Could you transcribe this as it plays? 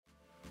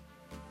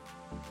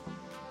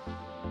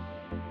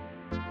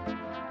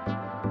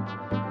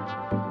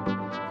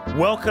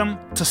Welcome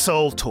to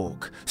Soul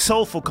Talk,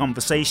 soulful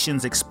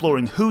conversations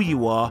exploring who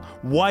you are,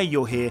 why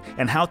you're here,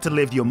 and how to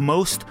live your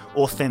most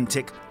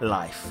authentic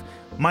life.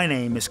 My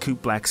name is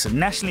Coop Blackson,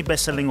 nationally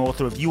best-selling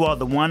author of You Are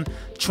the One,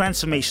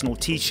 transformational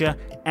teacher,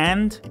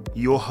 and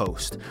your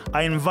host.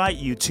 I invite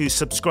you to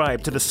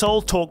subscribe to the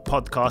Soul Talk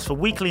podcast for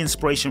weekly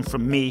inspiration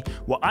from me,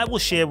 where I will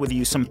share with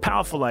you some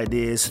powerful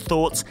ideas,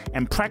 thoughts,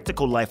 and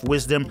practical life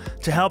wisdom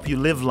to help you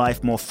live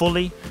life more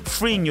fully,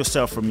 freeing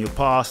yourself from your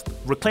past,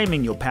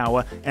 reclaiming your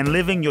power, and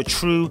living your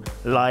true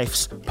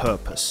life's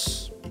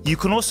purpose. You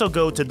can also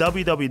go to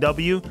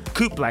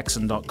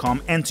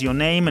www.coopblackson.com, enter your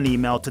name and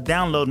email to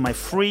download my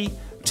free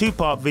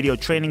 2-part video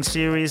training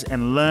series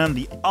and learn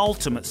the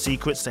ultimate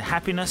secrets to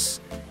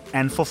happiness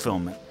and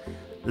fulfillment.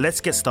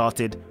 Let's get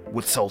started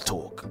with Soul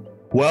Talk.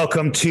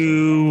 Welcome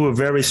to a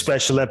very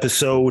special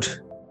episode,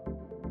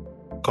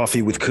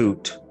 Coffee with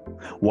Coot.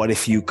 What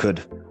if you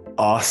could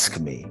ask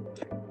me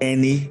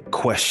any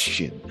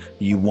question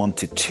you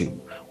wanted to?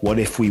 What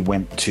if we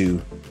went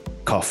to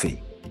coffee,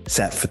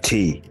 sat for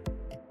tea,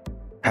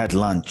 had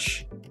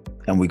lunch,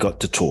 and we got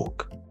to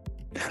talk?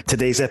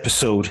 Today's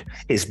episode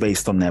is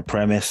based on that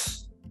premise,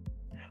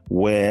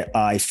 where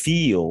I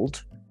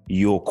field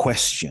your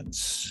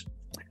questions.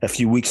 A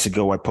few weeks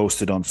ago, I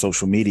posted on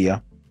social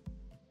media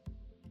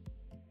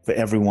for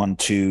everyone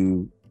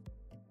to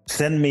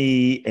send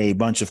me a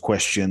bunch of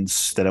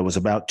questions that I was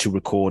about to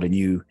record a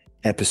new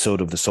episode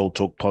of the Soul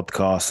Talk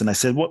podcast. And I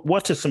said,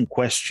 what are some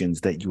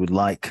questions that you would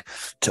like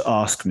to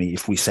ask me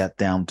if we sat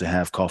down to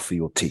have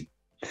coffee or tea?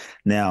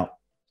 Now,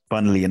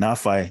 funnily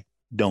enough, I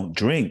don't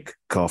drink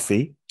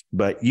coffee,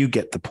 but you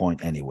get the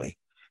point anyway.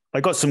 I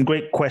got some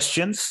great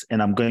questions,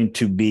 and I'm going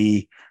to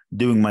be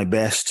doing my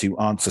best to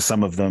answer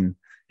some of them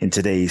in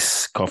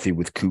today's Coffee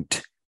with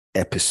Coot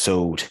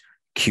episode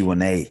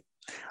Q&A.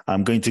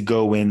 I'm going to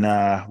go in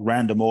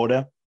random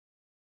order.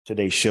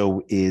 Today's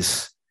show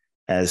is,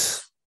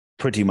 as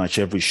pretty much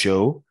every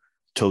show,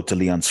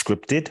 totally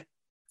unscripted.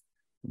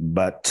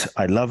 But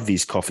I love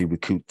these Coffee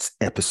with Coot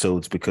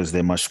episodes because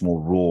they're much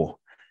more raw,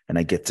 and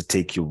I get to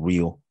take your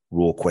real,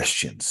 raw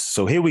questions.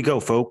 So here we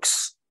go,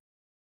 folks.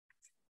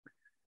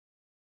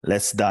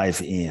 Let's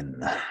dive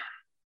in.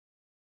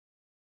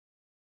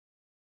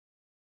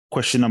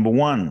 Question number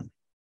 1.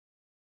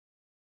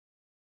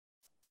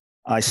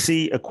 I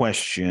see a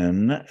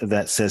question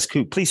that says,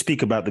 Coop, please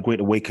speak about the great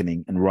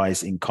awakening and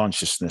rise in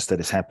consciousness that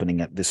is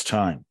happening at this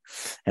time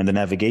and the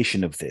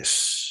navigation of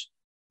this,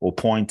 or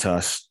point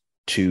us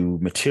to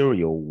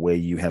material where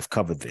you have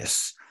covered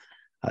this.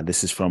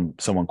 This is from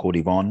someone called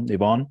Yvonne.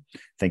 Yvonne,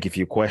 thank you for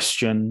your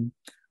question.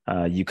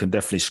 You can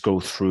definitely scroll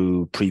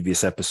through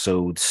previous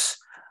episodes,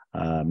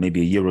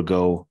 maybe a year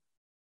ago,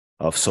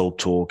 of Soul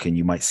Talk, and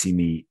you might see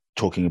me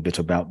talking a bit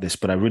about this.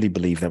 But I really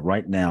believe that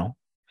right now,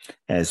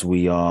 as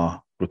we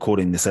are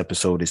recording this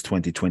episode, is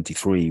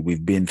 2023.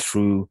 We've been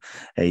through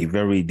a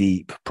very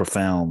deep,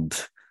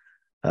 profound,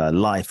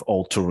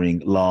 life-altering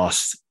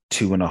last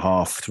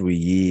 2.5, 3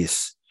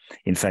 years.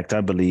 In fact,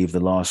 I believe the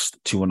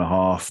last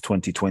 2.5,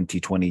 2020,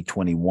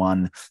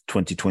 2021,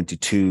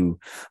 2022,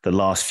 the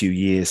last few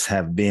years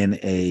have been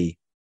a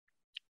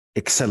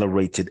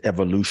accelerated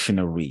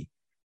evolutionary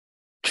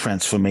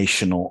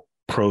transformational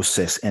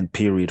process and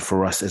period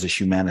for us as a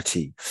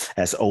humanity,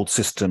 as old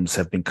systems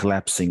have been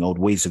collapsing, old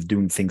ways of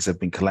doing things have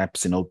been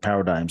collapsing, old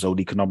paradigms, old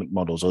economic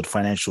models, old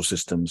financial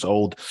systems,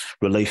 old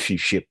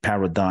relationship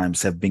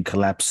paradigms have been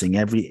collapsing.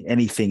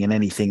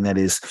 Anything that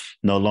is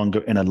no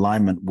longer in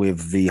alignment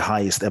with the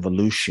highest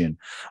evolution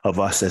of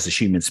us as a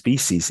human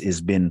species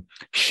has been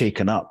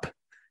shaken up.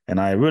 And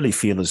I really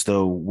feel as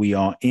though we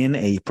are in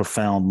a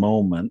profound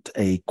moment,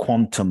 a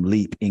quantum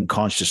leap in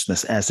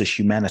consciousness as a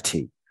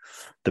humanity.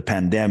 The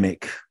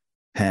pandemic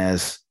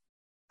has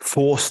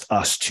forced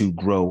us to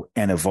grow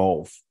and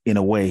evolve in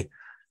a way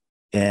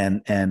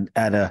and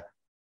at a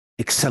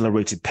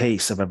accelerated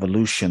pace of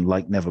evolution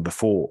like never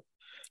before.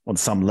 On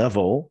some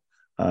level,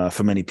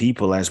 for many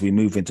people, as we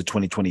move into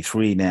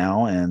 2023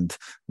 now and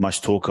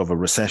much talk of a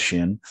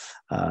recession,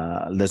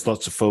 there's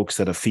lots of folks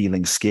that are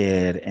feeling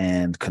scared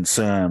and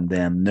concerned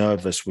and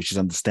nervous, which is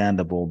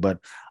understandable. But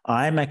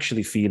I'm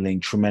actually feeling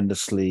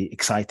tremendously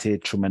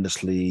excited,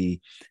 tremendously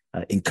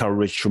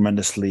encouraged,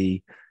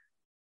 tremendously,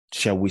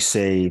 shall we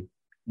say,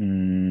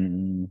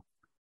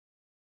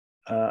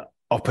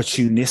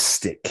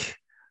 opportunistic.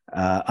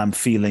 I'm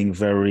feeling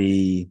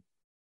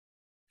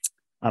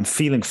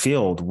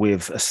filled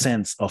with a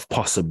sense of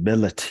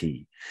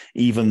possibility,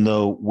 even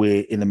though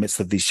we're in the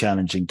midst of these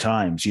challenging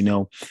times. You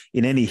know,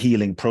 in any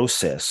healing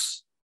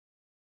process,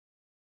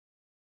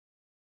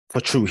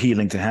 for true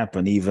healing to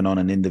happen, even on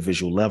an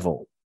individual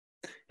level,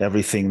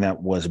 everything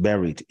that was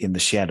buried in the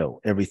shadow,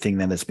 everything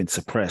that has been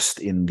suppressed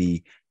in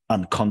the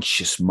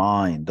unconscious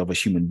mind of a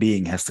human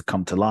being has to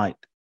come to light.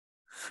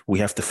 We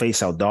have to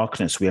face our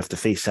darkness. We have to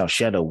face our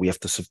shadow. We have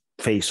to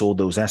face all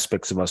those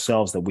aspects of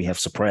ourselves that we have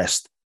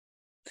suppressed.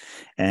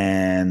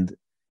 And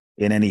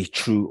in any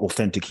true,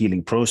 authentic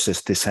healing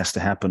process, this has to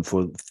happen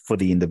for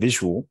the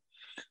individual.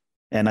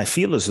 And I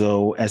feel as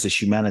though, as a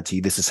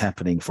humanity, this is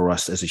happening for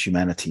us as a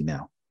humanity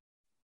now.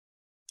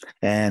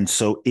 And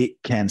so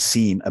it can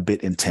seem a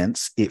bit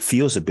intense. It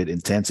feels a bit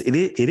intense. It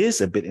is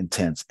a bit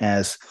intense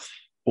as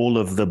all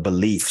of the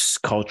beliefs,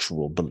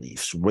 cultural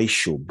beliefs,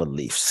 racial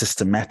beliefs,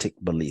 systematic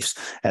beliefs,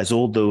 as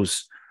all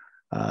those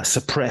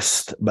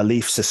suppressed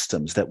belief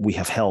systems that we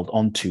have held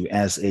onto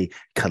as a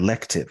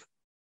collective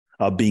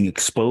are being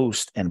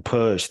exposed and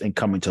purged and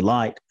coming to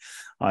light.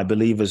 I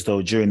believe as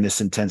though during this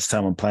intense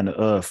time on planet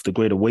Earth, the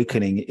Great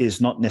Awakening is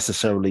not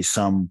necessarily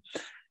some,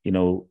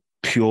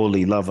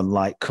 purely love and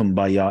light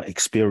kumbaya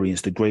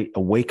experience. The Great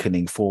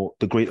Awakening, for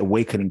the Great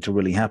Awakening to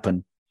really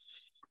happen,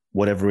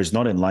 whatever is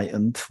not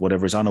enlightened,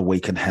 whatever is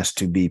unawakened has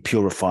to be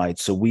purified.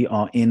 So we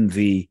are in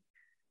the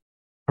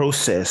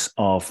process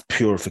of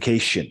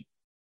purification.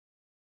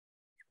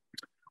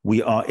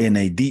 We are in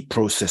a deep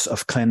process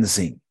of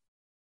cleansing.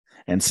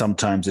 And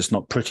sometimes it's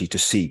not pretty to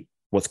see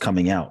what's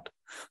coming out.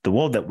 The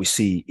world that we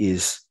see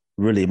is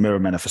really a mirror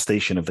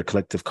manifestation of the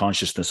collective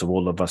consciousness of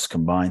all of us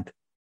combined.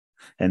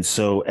 And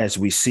so as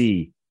we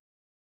see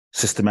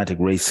systematic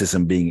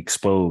racism being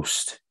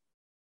exposed,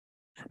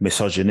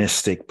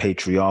 misogynistic,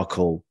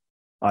 patriarchal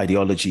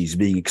ideologies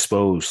being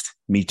exposed,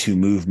 Me Too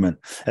movement,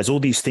 as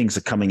all these things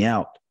are coming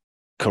out,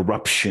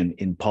 corruption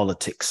in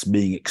politics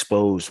being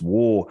exposed,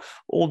 war,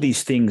 all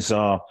these things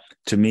are,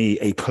 to me,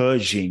 a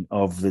purging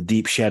of the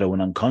deep shadow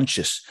and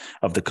unconscious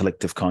of the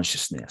collective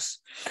consciousness.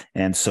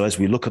 And so as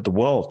we look at the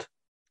world,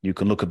 you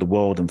can look at the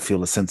world and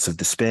feel a sense of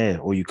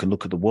despair, or you can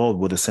look at the world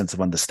with a sense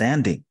of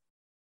understanding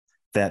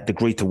that the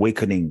Great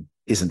Awakening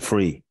isn't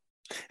free,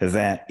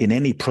 that in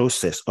any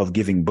process of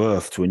giving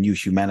birth to a new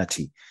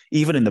humanity,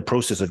 even in the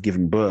process of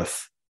giving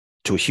birth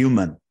to a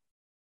human,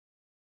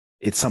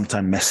 it's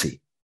sometimes messy.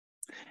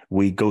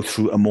 We go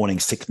through a morning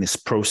sickness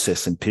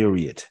process and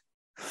period.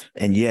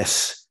 And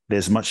yes,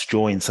 there's much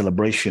joy and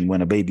celebration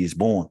when a baby is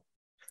born.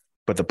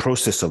 But the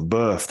process of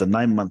birth, the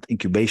 9-month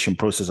incubation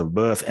process of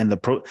birth, and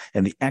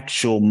the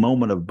actual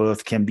moment of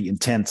birth can be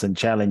intense and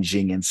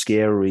challenging and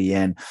scary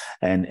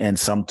and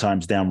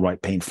sometimes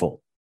downright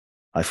painful.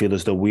 I feel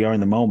as though we are in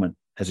the moment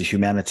as a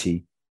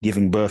humanity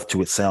giving birth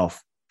to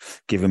itself,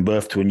 giving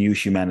birth to a new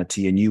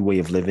humanity, a new way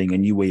of living, a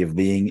new way of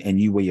being, a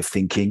new way of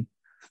thinking,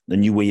 a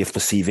new way of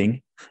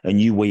perceiving, a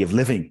new way of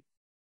living,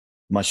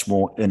 much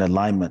more in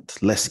alignment,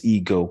 less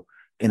ego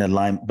in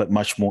alignment, but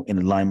much more in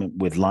alignment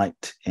with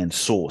light and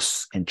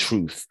source and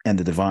truth and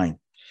the divine.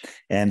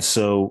 And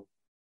so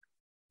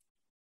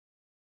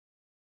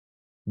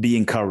be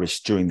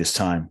encouraged during this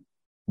time.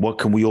 What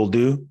can we all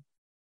do?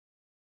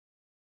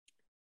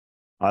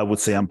 I would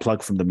say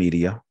unplug from the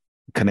media,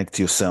 connect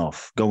to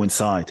yourself, go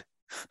inside.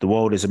 The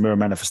world is a mirror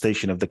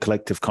manifestation of the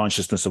collective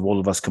consciousness of all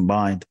of us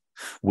combined.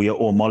 We are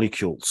all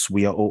molecules.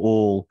 We are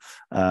all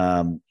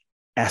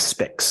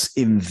aspects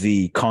in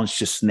the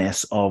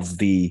consciousness of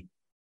the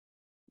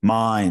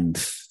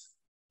mind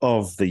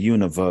of the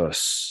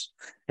universe.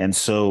 And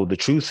so the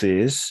truth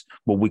is,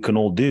 what we can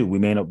all do, we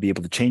may not be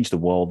able to change the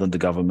world and the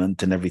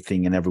government and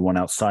everything and everyone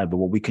outside, but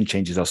what we can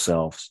change is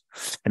ourselves.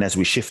 And as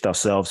we shift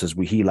ourselves, as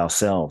we heal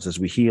ourselves, as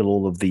we heal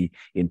all of the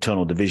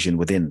internal division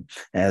within,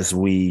 as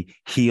we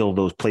heal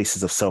those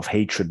places of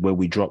self-hatred where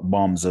we drop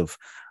bombs of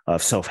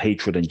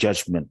self-hatred and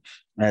judgment,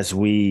 as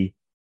we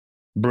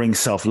bring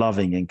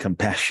self-loving and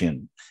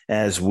compassion,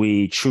 as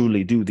we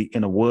truly do the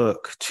inner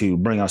work to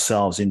bring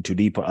ourselves into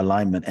deeper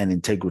alignment and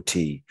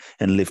integrity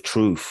and live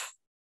truth,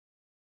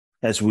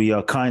 as we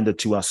are kinder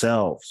to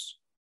ourselves,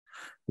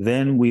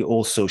 then we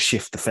also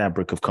shift the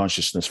fabric of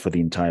consciousness for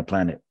the entire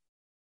planet.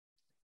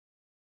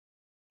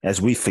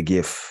 As we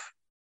forgive,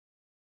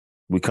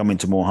 we come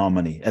into more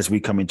harmony. As we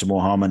come into more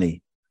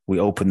harmony,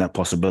 we open that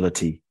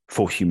possibility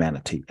for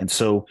humanity. And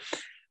so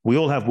we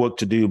all have work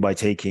to do by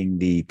taking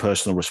the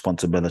personal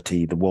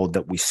responsibility. The world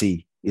that we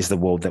see is the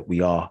world that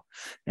we are.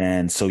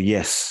 And so,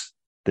 yes,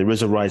 there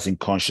is a rising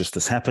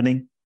consciousness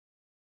happening.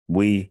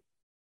 We,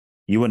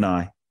 you and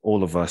I,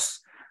 all of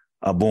us,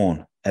 are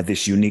born at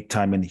this unique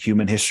time in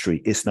human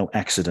history. It's no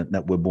accident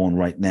that we're born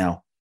right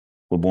now.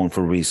 We're born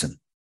for a reason.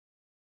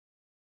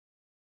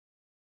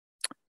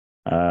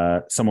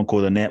 Someone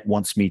called Annette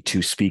wants me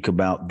to speak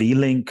about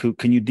dealing.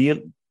 Can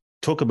you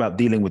talk about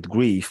dealing with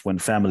grief when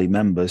family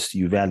members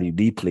you value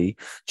deeply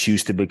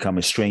choose to become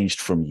estranged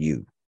from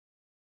you?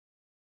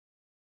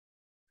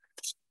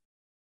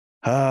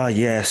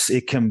 Yes,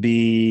 it can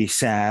be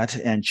sad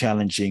and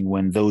challenging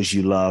when those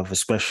you love,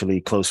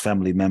 especially close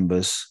family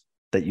members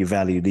that you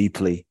value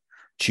deeply,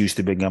 choose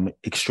to become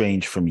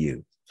estranged from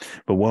you.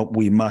 But what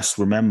we must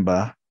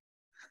remember,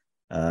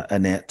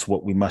 Annette,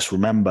 what we must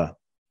remember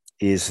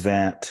is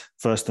that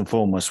first and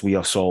foremost, we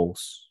are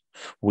souls.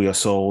 We are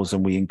souls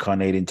and we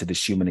incarnate into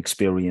this human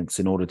experience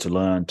in order to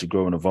learn, to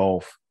grow and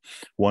evolve.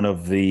 One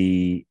of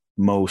the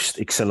most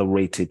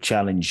accelerated,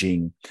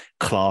 challenging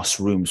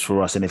classrooms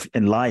for us. And if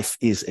life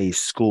is a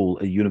school,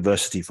 a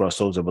university for our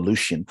soul's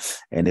evolution,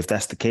 and if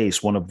that's the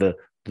case, one of the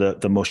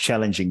most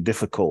challenging,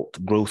 difficult,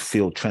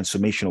 growth-filled,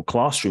 transformational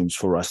classrooms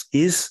for us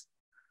is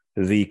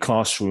the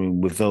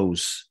classroom with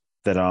those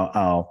that are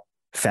our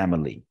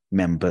family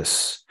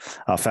members.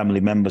 Our family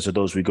members are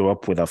those we grow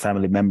up with. Our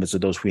family members are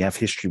those we have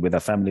history with. Our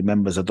family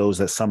members are those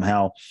that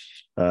somehow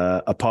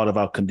a part of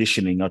our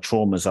conditioning, our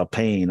traumas, our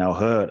pain, our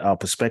hurt, our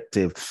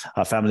perspective.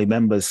 Our family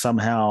members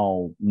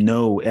somehow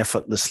know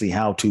effortlessly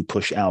how to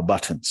push our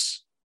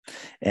buttons.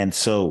 And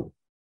so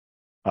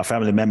our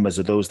family members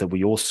are those that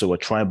we also are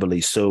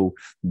tribally so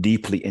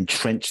deeply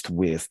entrenched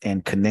with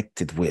and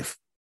connected with.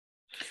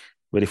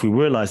 But if we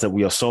realize that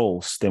we are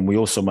souls, then we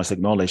also must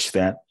acknowledge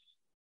that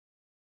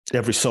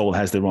every soul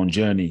has their own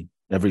journey.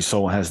 Every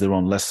soul has their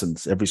own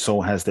lessons. Every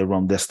soul has their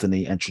own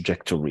destiny and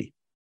trajectory.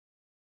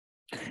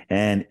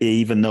 And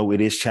even though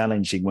it is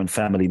challenging when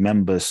family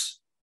members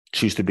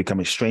choose to become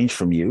estranged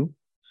from you,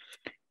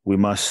 we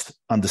must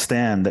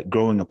understand that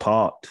growing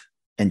apart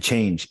and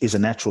change is a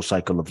natural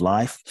cycle of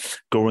life.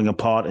 Growing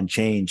apart and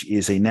change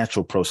is a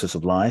natural process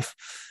of life.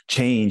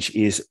 Change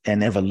is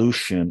an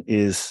evolution,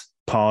 is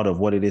part of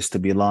what it is to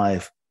be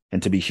alive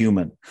and to be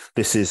human.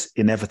 This is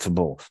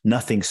inevitable.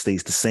 Nothing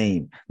stays the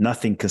same.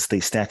 Nothing can stay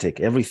static.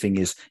 Everything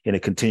is in a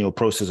continual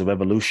process of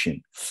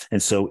evolution.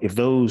 And so if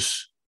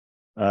those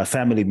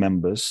family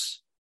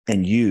members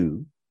and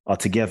you are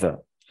together,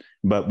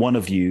 but one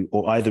of you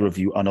or either of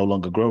you are no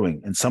longer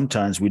growing, and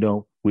sometimes we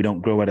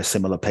don't grow at a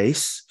similar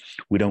pace,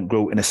 we don't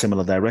grow in a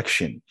similar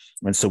direction.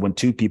 And so when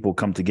two people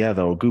come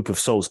together or a group of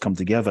souls come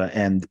together,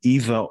 and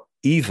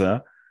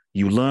either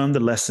you learn the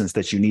lessons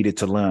that you needed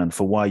to learn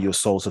for why your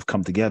souls have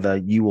come together,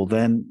 you will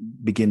then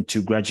begin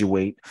to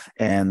graduate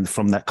and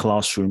from that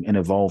classroom and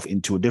evolve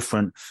into a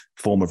different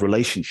form of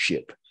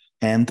relationship.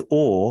 And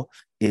or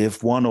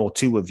if one or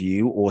two of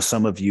you or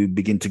some of you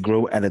begin to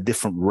grow at a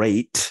different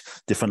rate,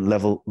 different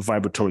level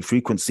vibratory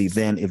frequency,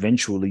 then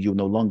eventually you'll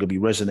no longer be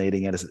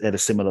resonating at a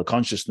similar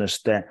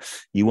consciousness, that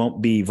you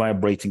won't be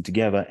vibrating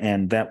together.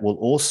 And that will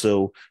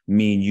also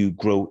mean you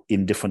grow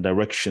in different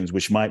directions,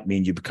 which might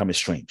mean you become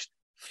estranged.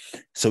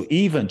 So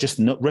even just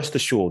rest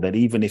assured that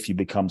even if you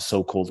become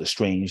so-called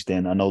estranged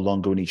and are no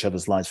longer in each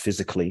other's lives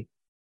physically,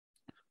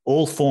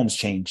 all forms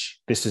change.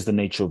 This is the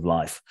nature of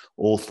life.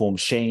 All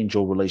forms change,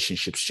 all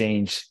relationships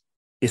change.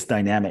 It's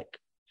dynamic.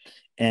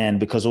 And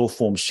because all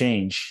forms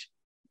change,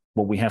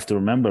 what we have to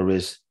remember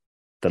is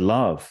the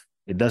love.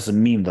 It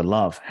doesn't mean the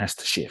love has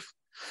to shift.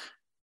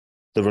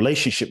 The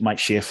relationship might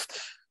shift.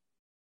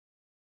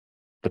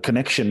 The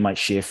connection might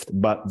shift,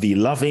 but the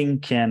loving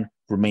can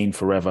remain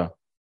forever.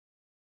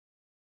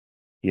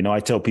 You know,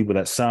 I tell people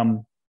that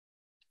some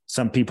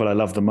people I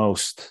love the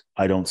most,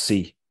 I don't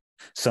see.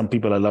 Some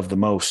people I love the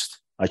most,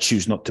 I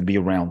choose not to be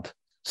around.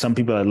 Some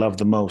people I love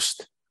the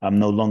most, I'm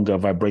no longer a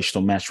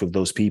vibrational match with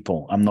those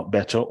people. I'm not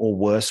better or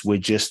worse. We're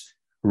just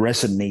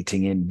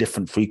resonating in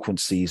different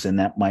frequencies. And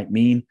that might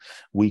mean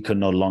we can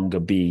no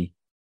longer be,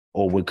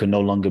 or we can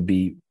no longer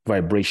be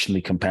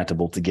vibrationally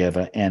compatible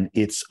together. And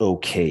it's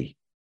okay.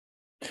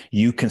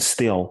 You can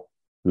still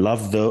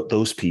love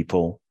those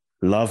people,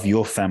 love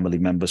your family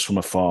members from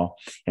afar,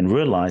 and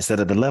realize that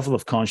at the level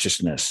of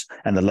consciousness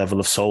and the level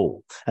of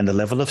soul and the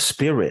level of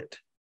spirit,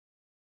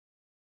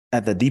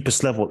 at the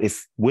deepest level,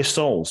 if we're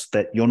souls,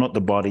 that you're not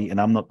the body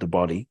and I'm not the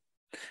body,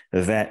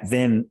 that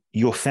then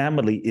your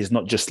family is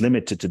not just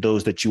limited to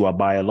those that you are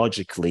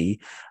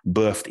biologically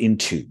birthed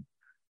into.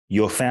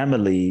 Your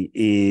family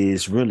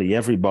is really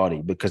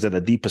everybody, because at the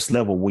deepest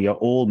level, we are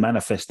all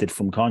manifested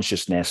from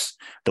consciousness,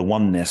 the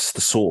oneness, the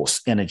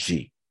source,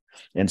 energy.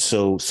 And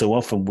so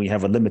often we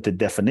have a limited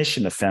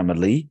definition of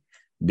family,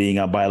 being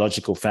our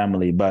biological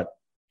family, but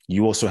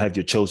you also have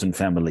your chosen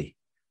family.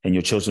 And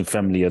your chosen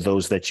family are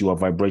those that you are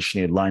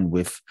vibrationally aligned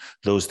with,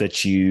 those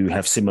that you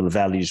have similar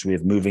values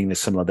with, moving in a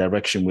similar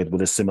direction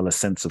with a similar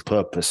sense of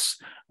purpose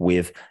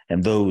with,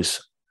 and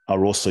those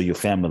are also your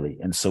family.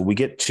 And so we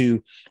get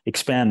to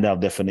expand our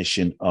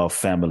definition of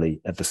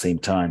family at the same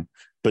time.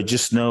 But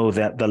just know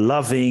that the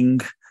loving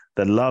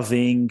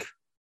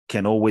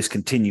can always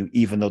continue,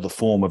 even though the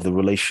form of the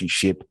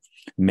relationship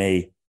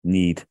may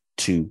need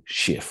to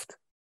shift.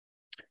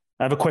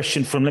 I have a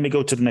question let me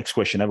go to the next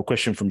question. I have a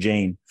question from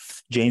Jane.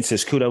 Jane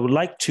says, Khuda, I would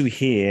like to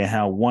hear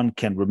how one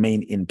can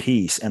remain in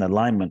peace and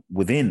alignment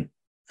within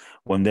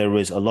when there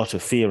is a lot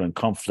of fear and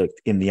conflict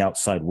in the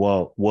outside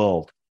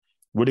world.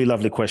 Really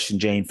lovely question,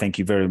 Jane. Thank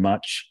you very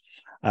much.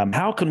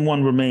 How can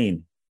one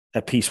remain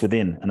at peace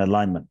within and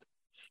alignment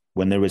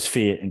when there is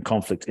fear and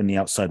conflict in the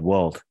outside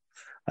world?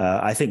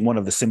 I think one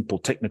of the simple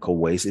technical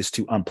ways is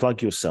to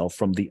unplug yourself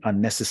from the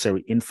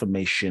unnecessary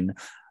information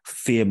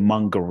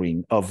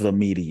fear-mongering of the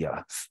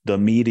media. The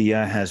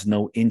media has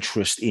no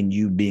interest in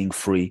you being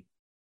free.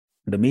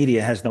 The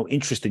media has no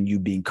interest in you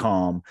being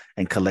calm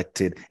and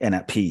collected and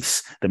at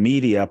peace. The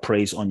media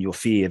preys on your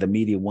fear. The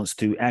media wants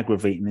to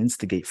aggravate and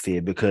instigate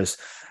fear, because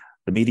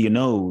the media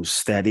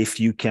knows that if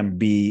you can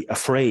be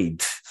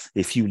afraid,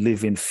 if you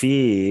live in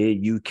fear,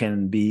 you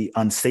can be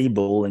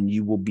unstable and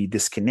you will be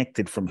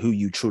disconnected from who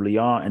you truly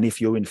are. And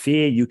if you're in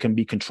fear, you can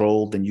be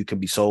controlled and you can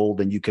be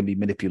sold and you can be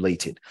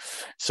manipulated.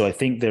 So I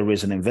think there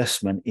is an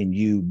investment in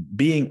you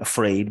being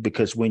afraid,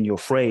 because when you're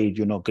afraid,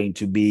 you're not going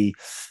to be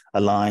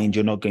aligned.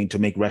 You're not going to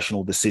make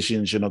rational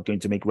decisions. You're not going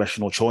to make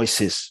rational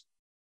choices.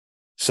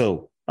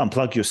 So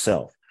unplug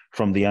yourself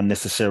from the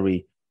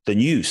unnecessary, the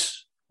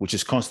news, which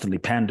is constantly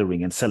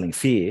pandering and selling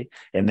fear,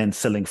 and then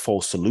selling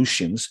false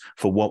solutions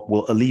for what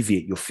will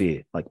alleviate your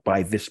fear, like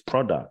buy this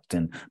product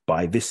and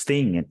buy this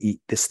thing and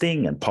eat this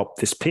thing and pop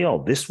this pill.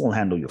 This will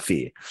handle your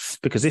fear.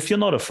 Because if you're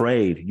not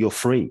afraid, you're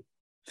free.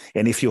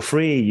 And if you're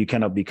free, you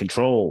cannot be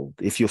controlled.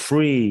 If you're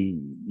free,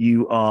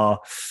 you are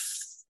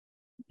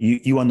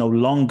no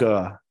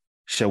longer,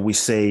 shall we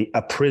say,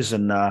 a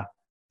prisoner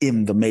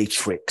in the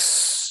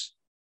matrix.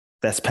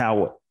 That's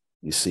power,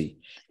 you see.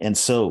 And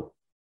so,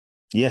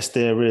 yes,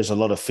 there is a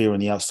lot of fear in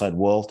the outside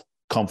world,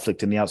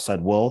 conflict in the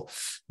outside world.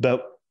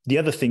 But the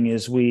other thing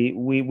is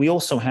we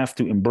also have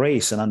to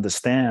embrace and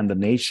understand the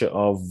nature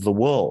of the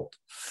world,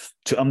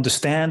 to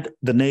understand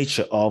the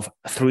nature of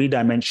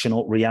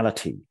three-dimensional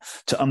reality,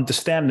 to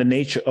understand the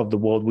nature of the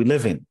world we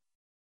live in.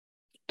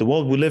 The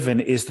world we live in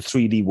is the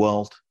 3D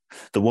world.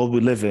 The world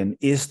we live in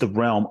is the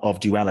realm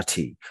of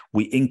duality.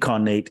 We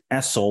incarnate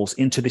as souls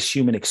into this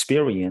human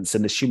experience,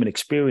 and this human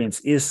experience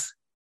is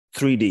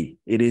 3D.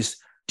 It is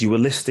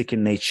dualistic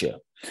in nature.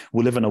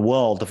 We live in a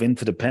world of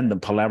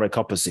interdependent polaric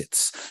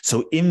opposites.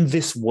 So in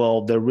this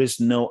world, there is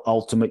no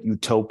ultimate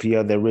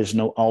utopia. There is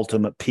no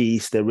ultimate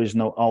peace. There is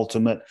no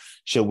ultimate,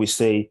 shall we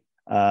say,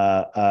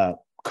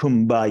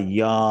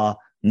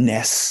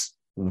 kumbaya-ness.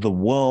 The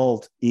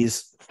world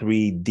is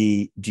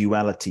 3D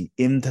duality,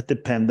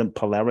 interdependent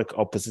polaric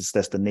opposites.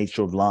 That's the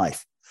nature of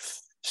life.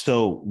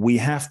 So we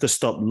have to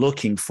stop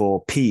looking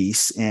for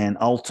peace and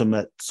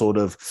ultimate sort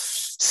of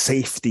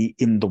safety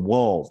in the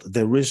world.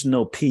 There is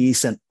no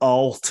peace and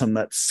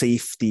ultimate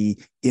safety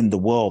in the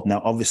world.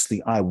 Now,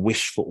 obviously, I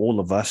wish for all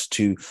of us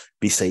to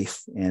be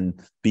safe and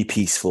be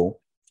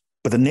peaceful.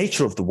 But the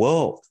nature of the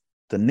world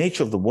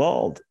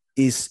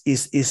is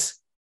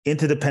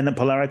interdependent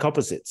polaric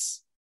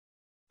opposites.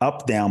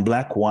 Up, down,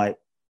 black, white,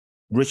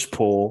 rich,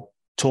 poor,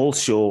 tall,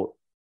 short,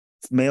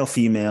 male,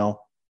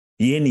 female,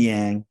 yin,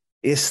 yang.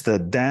 It's the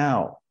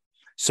Tao.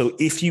 So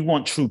if you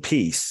want true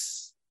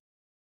peace,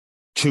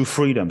 true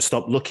freedom,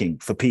 stop looking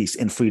for peace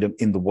and freedom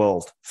in the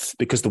world,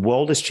 because the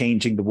world is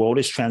changing. The world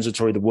is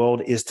transitory. The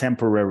world is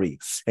temporary.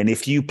 And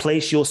if you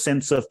place your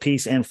sense of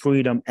peace and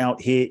freedom out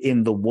here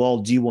in the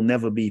world, you will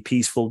never be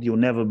peaceful. You'll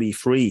never be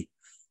free.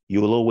 You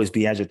will always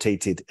be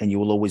agitated, and you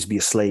will always be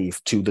a slave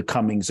to the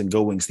comings and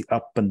goings, the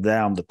up and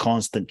down, the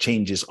constant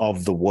changes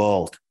of the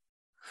world.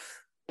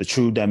 The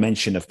true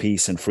dimension of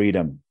peace and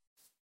freedom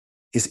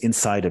is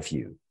inside of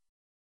you.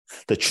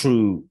 The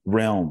true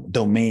realm,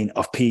 domain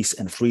of peace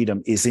and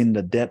freedom is in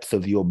the depth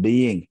of your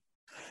being,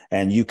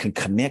 and you can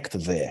connect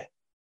there.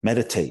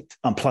 Meditate,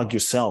 unplug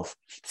yourself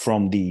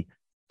from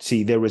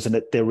there is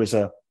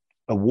a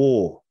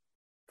war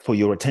for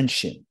your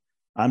attention.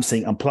 I'm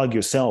saying unplug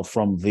yourself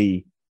from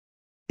the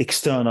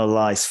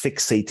externalized,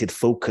 fixated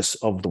focus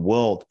of the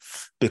world,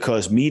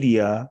 because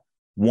media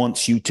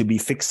wants you to be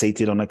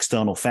fixated on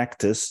external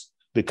factors.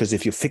 Because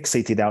if you're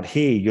fixated out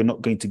here, you're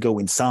not going to go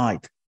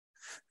inside.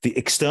 The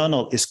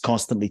external is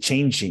constantly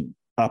changing,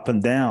 up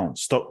and down.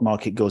 Stock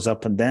market goes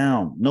up and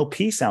down. No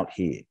peace out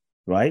here,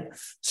 right?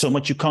 So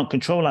much you can't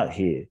control out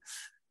here.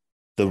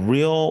 The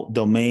real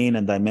domain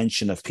and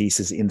dimension of peace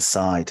is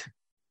inside,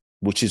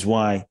 which is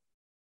why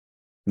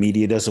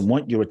media doesn't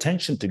want your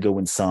attention to go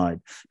inside.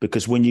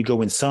 Because when you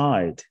go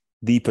inside,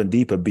 deeper and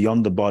deeper,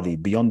 beyond the body,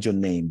 beyond your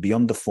name,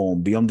 beyond the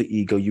form, beyond the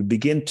ego, you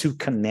begin to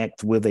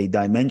connect with a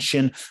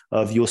dimension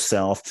of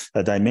yourself,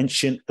 a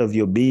dimension of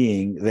your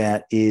being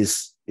that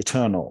is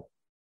eternal,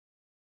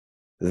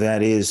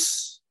 that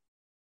is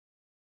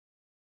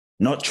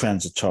not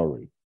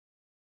transitory,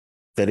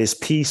 that is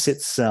peace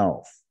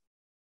itself,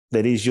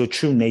 that is your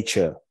true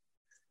nature.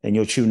 And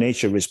your true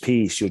nature is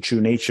peace. Your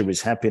true nature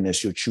is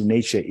happiness. Your true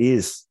nature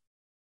is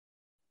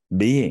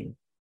being.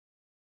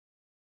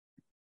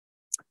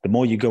 The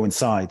more you go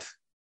inside,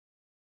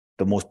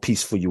 the more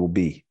peaceful you will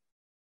be.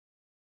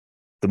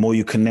 The more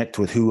you connect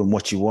with who and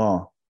what you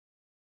are,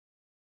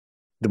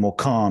 the more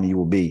calm you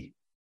will be.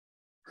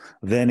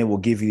 Then it will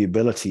give you the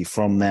ability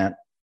from that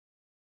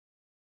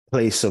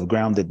place of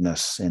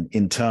groundedness and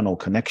internal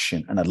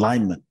connection and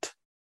alignment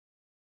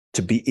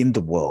to be in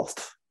the world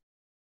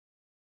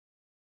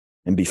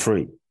and be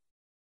free,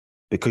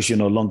 because you're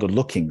no longer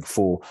looking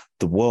for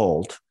the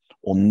world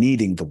or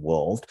needing the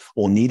world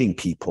or needing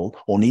people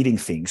or needing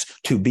things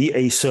to be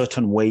a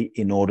certain way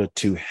in order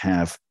to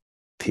have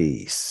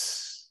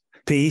peace.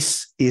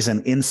 Peace is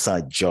an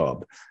inside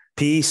job.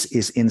 Peace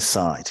is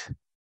inside.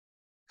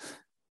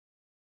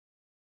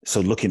 So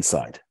look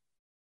inside.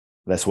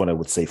 That's what I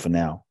would say for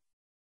now.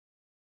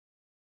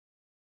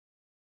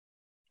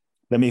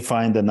 Let me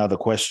find another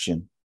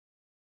question.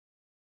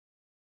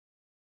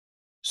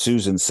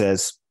 Susan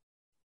says,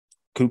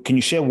 can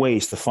you share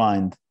ways to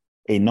find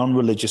a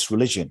non-religious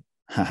religion?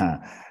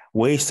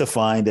 Ways to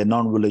find a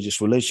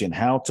non-religious religion.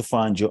 How to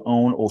find your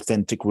own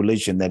authentic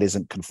religion that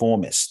isn't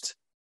conformist.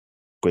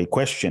 Great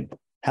question.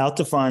 How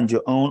to find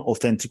your own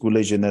authentic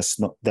religion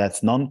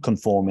that's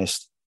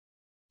non-conformist,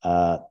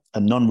 a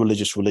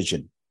non-religious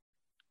religion.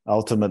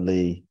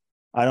 Ultimately,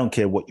 I don't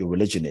care what your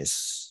religion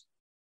is.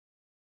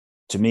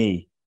 To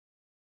me,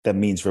 that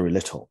means very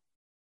little.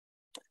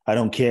 I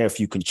don't care if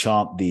you can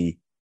chant the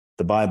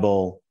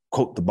Bible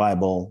quote the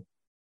Bible,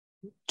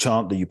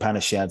 chant the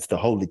Upanishads, the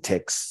holy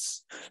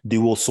texts,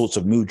 do all sorts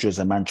of mudras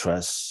and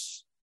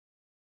mantras,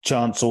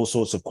 chants all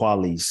sorts of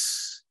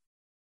qualis.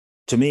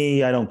 To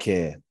me, I don't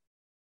care.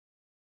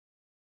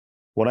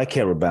 What I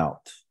care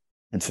about,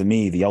 and for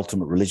me, the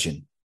ultimate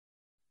religion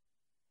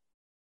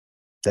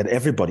that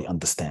everybody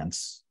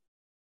understands,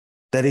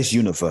 that is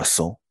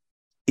universal,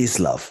 is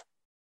love.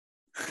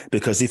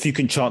 Because if you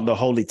can chant the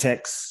holy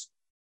texts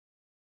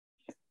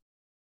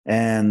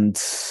and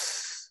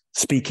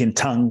speak in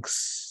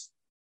tongues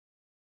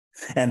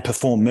and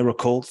perform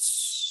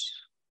miracles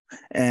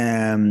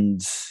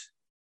and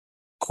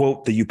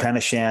quote the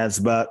Upanishads,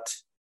 but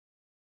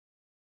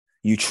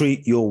you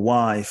treat your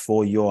wife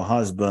or your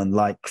husband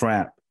like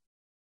crap,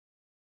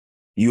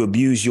 you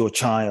abuse your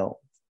child,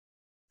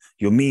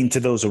 you're mean to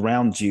those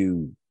around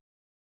you,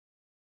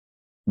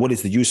 what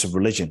is the use of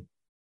religion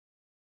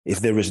if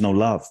there is no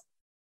love?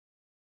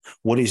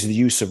 What is the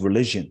use of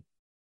religion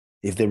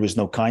if there is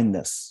no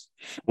kindness?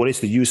 What is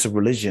the use of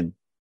religion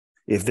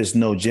if there's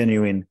no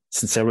genuine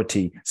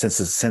sincerity,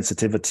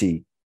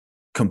 sensitivity,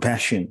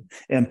 compassion,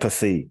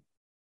 empathy?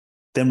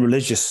 Then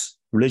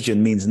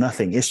religion means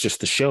nothing. It's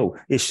just a show.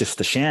 It's just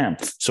a sham.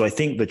 So I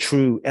think the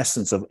true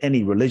essence of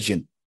any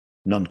religion,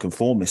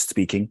 nonconformist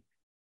speaking,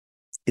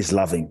 is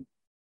loving.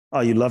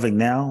 Are you loving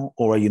now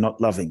or are you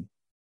not loving?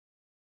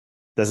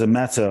 Doesn't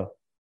matter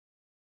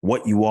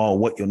what you are or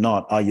what you're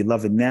not. Are you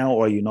loving now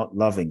or are you not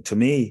loving? To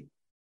me,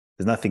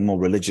 there's nothing more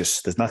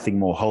religious. There's nothing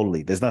more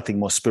holy. There's nothing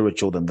more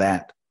spiritual than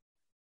that.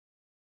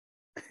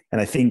 And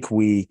I think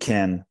we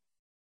can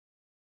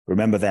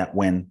remember that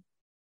when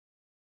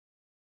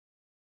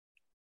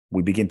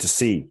we begin to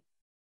see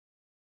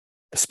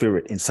the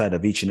spirit inside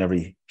of each and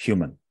every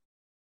human.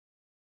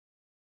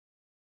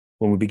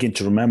 When we begin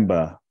to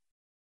remember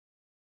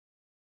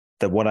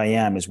that what I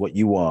am is what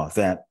you are,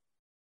 that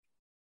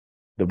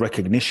the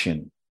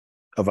recognition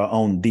of our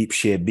own deep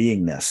shared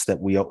beingness, that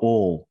we are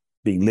all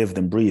being lived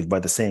and breathed by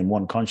the same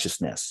one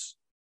consciousness.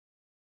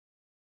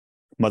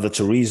 Mother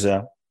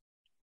Teresa,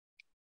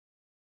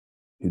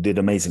 who did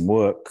amazing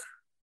work,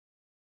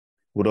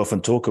 would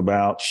often talk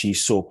about she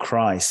saw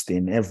Christ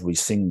in every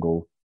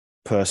single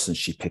person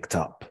she picked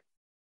up.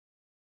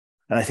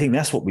 And I think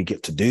that's what we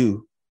get to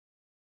do.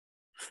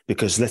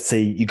 Because let's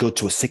say you go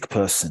to a sick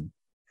person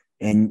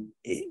and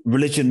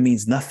religion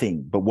means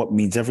nothing, but what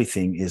means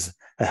everything is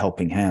a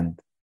helping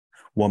hand.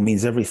 What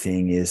means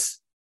everything is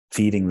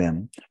feeding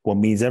them. What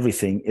means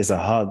everything is a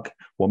hug.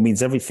 What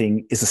means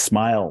everything is a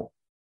smile.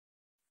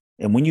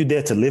 And when you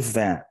dare to live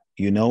that,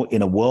 you know,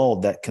 in a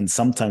world that can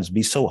sometimes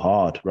be so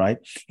hard, right?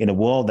 In a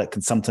world that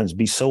can sometimes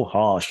be so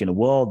harsh, in a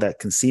world that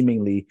can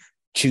seemingly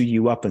chew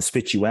you up and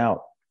spit you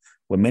out,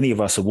 where many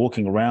of us are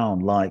walking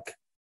around like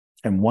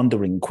and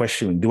wondering,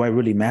 questioning, do I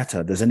really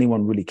matter? Does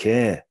anyone really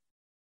care?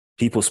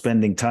 People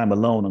spending time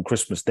alone on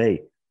Christmas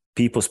Day,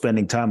 people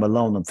spending time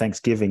alone on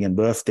Thanksgiving and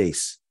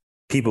birthdays,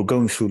 people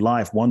going through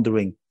life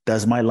wondering,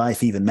 does my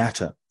life even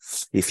matter?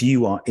 If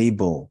you are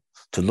able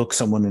to look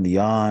someone in the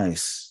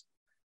eyes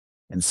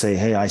and say,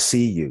 hey, I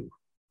see you,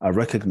 I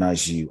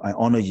recognize you, I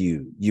honor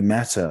you, you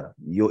matter,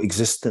 your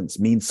existence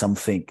means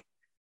something,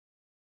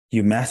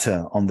 you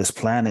matter on this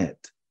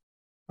planet,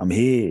 I'm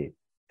here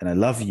and I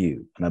love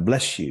you and I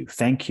bless you,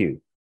 thank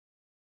you.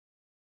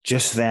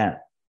 Just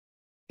that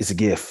is a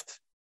gift.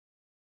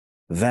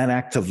 That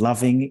act of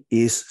loving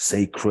is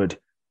sacred.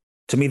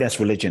 To me, that's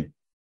religion.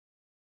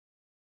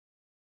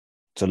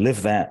 So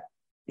live that.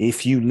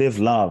 If you live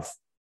love,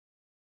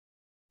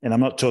 and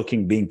I'm not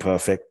talking being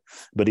perfect,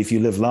 but if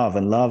you live love,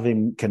 and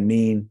loving can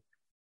mean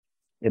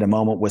in a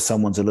moment where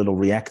someone's a little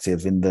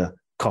reactive in the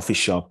coffee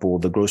shop or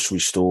the grocery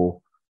store,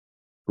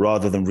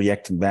 rather than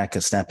reacting back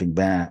and snapping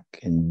back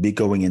and be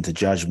going into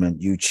judgment,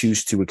 you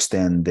choose to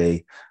extend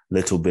a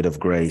little bit of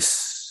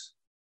grace.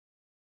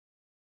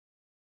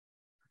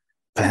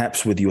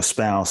 Perhaps with your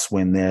spouse,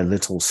 when they're a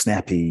little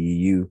snappy,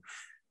 you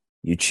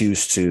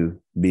choose to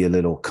be a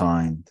little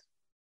kind,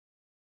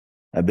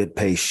 a bit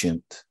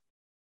patient.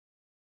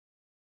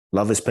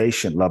 Love is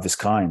patient, love is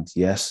kind,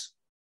 yes?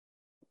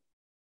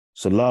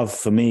 So love,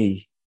 for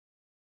me,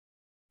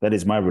 that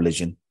is my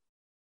religion.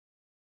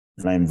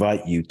 And I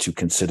invite you to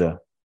consider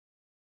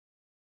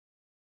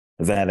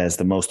that as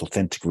the most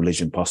authentic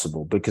religion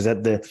possible, because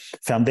at the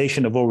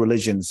foundation of all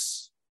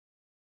religions,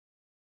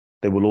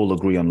 they will all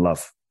agree on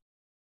love.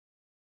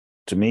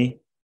 To me,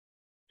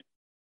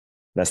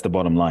 that's the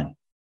bottom line.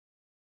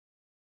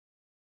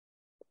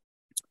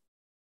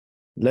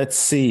 Let's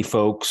see,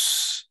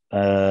 folks.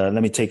 Let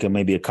me take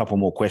maybe a couple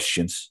more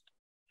questions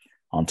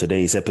on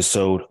today's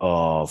episode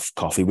of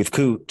Coffee with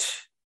Kute.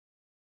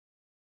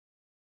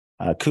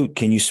 Kute,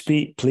 can you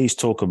please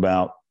talk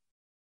about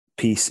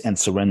peace and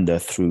surrender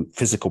through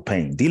physical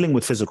pain, dealing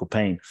with physical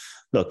pain?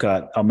 Look,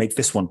 I'll make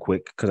this one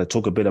quick because I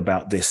talk a bit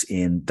about this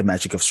in the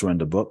Magic of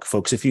Surrender book.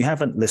 Folks, if you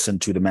haven't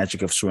listened to the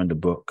Magic of Surrender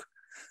book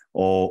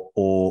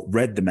or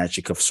read the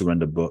Magic of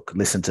Surrender book,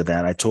 listen to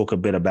that. I talk a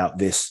bit about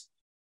this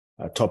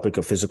topic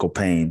of physical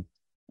pain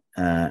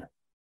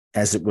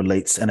as it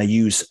relates, and I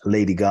use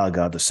Lady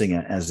Gaga, the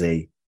singer, as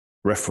a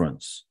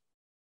reference.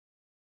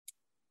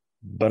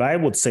 But I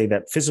would say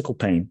that physical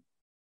pain,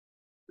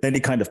 any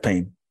kind of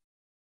pain,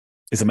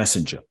 is a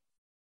messenger.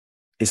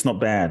 It's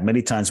not bad.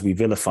 Many times we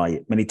vilify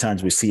it. Many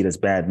times we see it as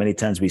bad. Many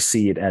times we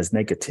see it as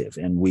negative,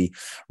 and we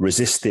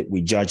resist it.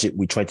 We judge it.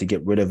 We try to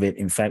get rid of it.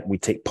 In fact, we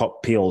take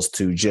pop pills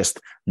to just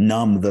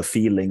numb the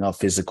feeling of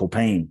physical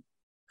pain,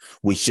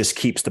 which just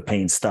keeps the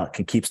pain stuck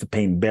and keeps the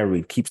pain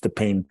buried, keeps the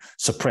pain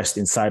suppressed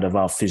inside of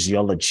our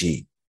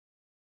physiology.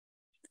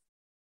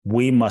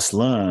 We must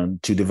learn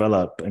to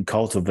develop and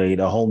cultivate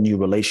a whole new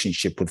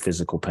relationship with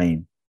physical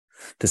pain,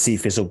 to see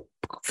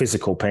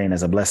physical pain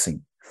as a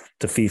blessing,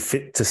 to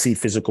see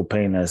physical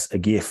pain as a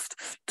gift,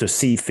 to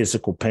see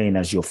physical pain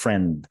as your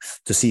friend,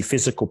 to see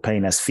physical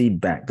pain as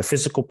feedback. The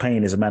physical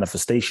pain is a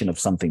manifestation of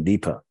something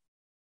deeper.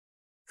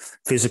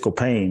 Physical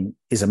pain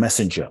is a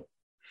messenger.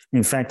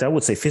 In fact, I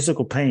would say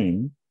physical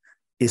pain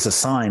is a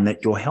sign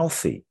that you're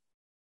healthy.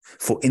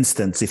 For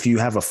instance, if you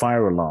have a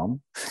fire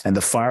alarm and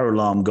the fire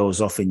alarm goes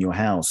off in your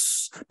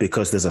house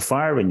because there's a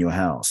fire in your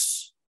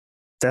house,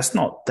 that's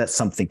not that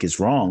something is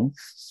wrong.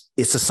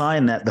 It's a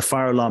sign that the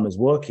fire alarm is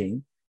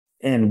working,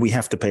 and we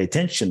have to pay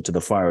attention to the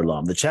fire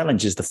alarm. The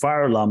challenge is the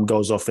fire alarm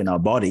goes off in our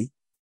body,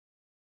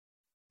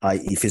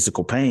 i.e.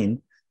 physical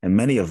pain, and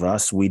many of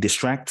us, we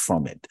distract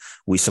from it.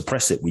 We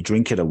suppress it. We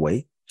drink it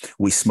away.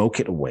 We smoke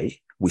it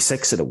away. We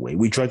sex it away.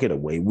 We drug it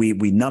away.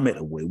 We numb it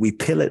away. We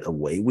pill it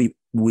away. We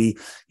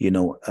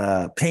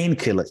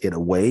painkiller it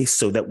away,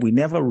 so that we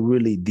never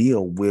really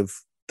deal with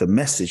the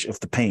message of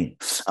the pain.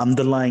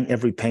 Underlying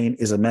every pain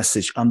is a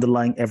message.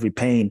 Underlying every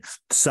pain,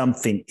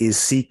 something is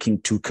seeking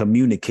to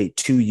communicate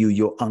to you.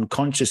 Your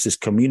unconscious is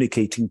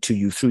communicating to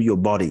you through your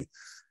body.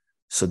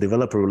 So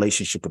develop a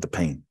relationship with the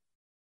pain.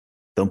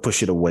 Don't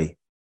push it away.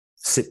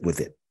 Sit with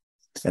it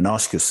and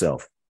ask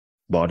yourself,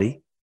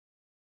 body,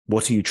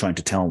 what are you trying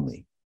to tell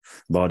me?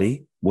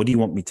 Body, what do you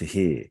want me to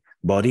hear?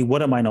 Body,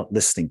 what am I not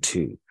listening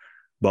to?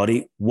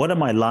 Body, what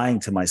am I lying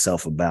to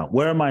myself about?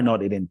 Where am I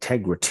not in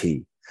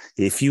integrity?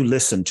 If you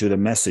listen to the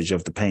message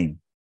of the pain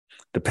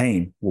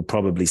will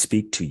probably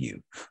speak to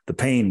you. The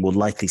pain will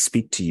likely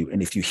speak to you.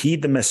 And if you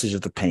heed the message of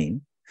the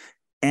pain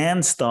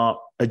and start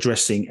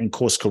addressing and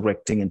course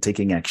correcting and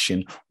taking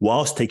action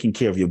whilst taking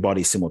care of your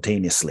body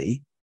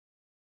simultaneously,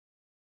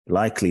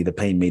 likely the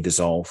pain may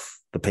dissolve,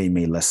 the pain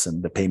may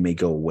lessen, the pain may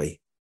go away.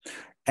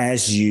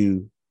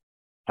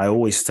 I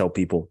always tell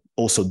people,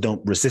 also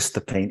don't resist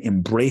the pain,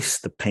 embrace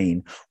the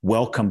pain,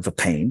 welcome the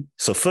pain.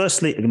 So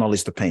firstly,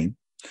 acknowledge the pain,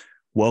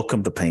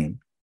 welcome the pain,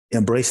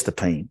 embrace the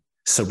pain,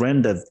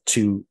 surrender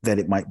to that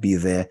it might be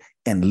there,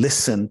 and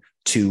listen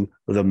to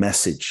the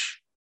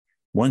message.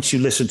 Once you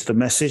listen to the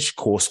message,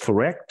 course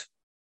correct,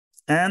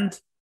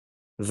 and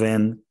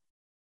then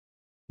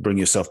bring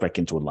yourself back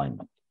into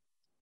alignment.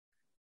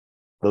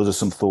 Those are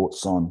some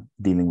thoughts on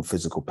dealing with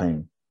physical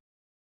pain.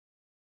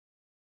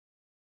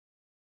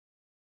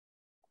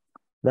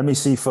 Let me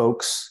see,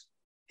 folks,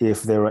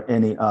 if there are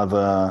any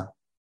other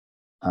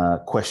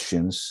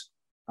questions.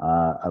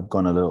 I've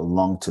gone a little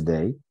long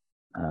today.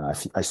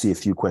 I see a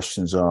few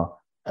questions are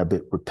a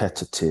bit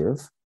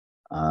repetitive.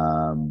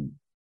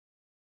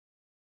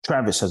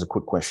 Travis has a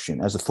quick question.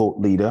 As a thought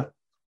leader,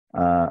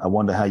 I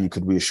wonder how you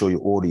could reassure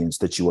your audience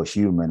that you are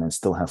human and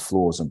still have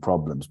flaws and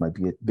problems. My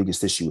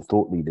biggest issue with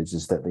thought leaders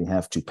is that they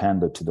have to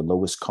pander to the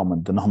lowest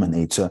common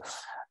denominator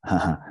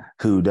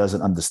who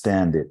doesn't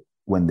understand it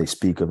when they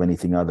speak of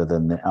anything other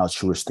than the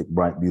altruistic,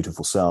 bright,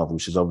 beautiful self,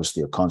 which is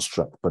obviously a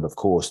construct, but of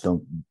course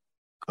don't.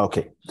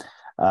 Okay.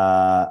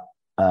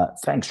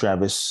 Thanks,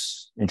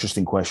 Travis.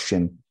 Interesting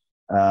question.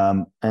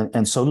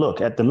 And so look,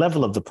 at the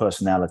level of the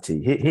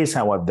personality, here's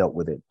how I've dealt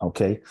with it.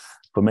 Okay.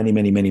 For many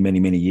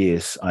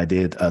years, I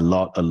did a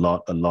lot of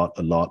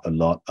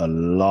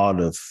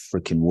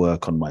freaking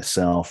work on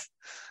myself.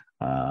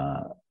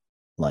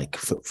 Like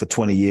for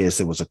 20 years,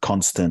 there was a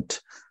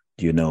constant,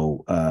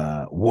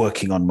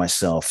 working on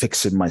myself,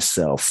 fixing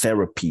myself,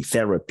 therapy,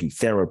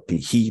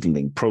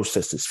 healing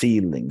processes,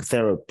 feeling,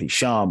 therapy,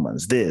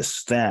 shamans,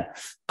 this, that,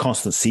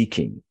 constant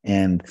seeking.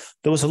 And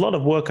there was a lot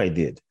of work I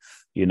did,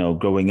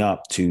 growing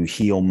up to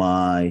heal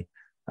my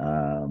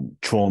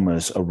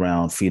traumas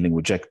around feeling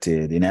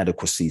rejected,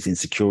 inadequacies,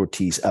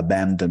 insecurities,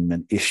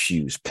 abandonment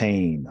issues,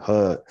 pain,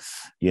 hurt,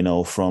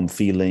 from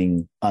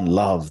feeling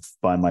unloved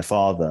by my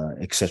father,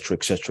 et cetera.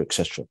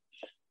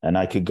 And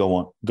I could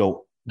go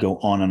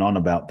on and on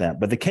about that.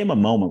 But there came a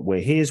moment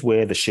where here's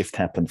where the shift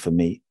happened for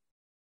me.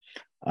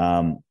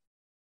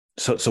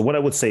 So what I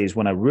would say is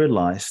when I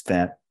realized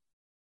that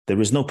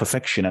there is no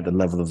perfection at the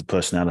level of the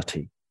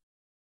personality,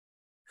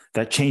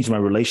 that changed my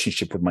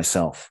relationship with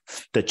myself,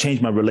 that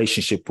changed my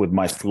relationship with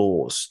my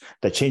flaws,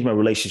 that changed my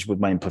relationship with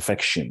my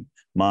imperfection,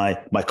 my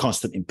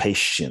constant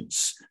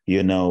impatience,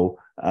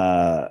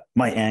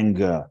 my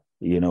anger,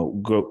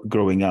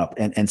 growing up.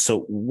 And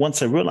so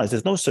once I realized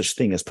there's no such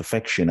thing as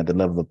perfection at the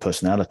level of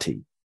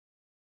personality,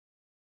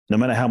 no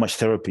matter how much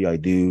therapy I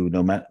do,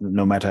 no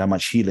matter how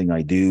much healing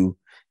I do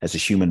as a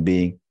human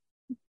being,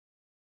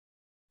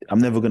 I'm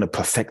never going to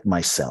perfect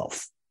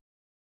myself.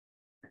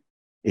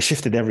 It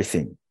shifted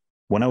everything.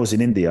 When I was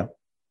in India,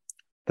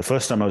 the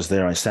first time I was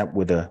there, I sat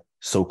with a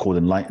so-called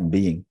enlightened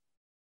being.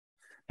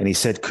 And he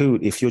said,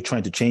 Kute, if you're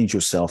trying to change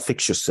yourself,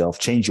 fix yourself,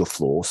 change your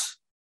flaws,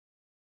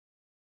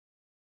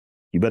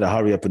 you better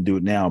hurry up and do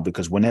it now,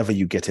 because whenever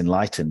you get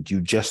enlightened,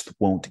 you just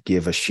won't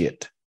give a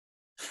shit.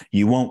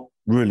 You won't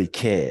really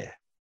care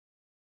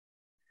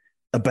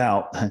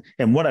about,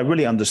 and what I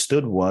really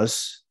understood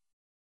was,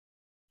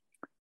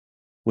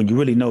 when you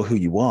really know who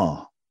you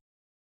are,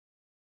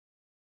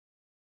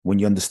 when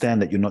you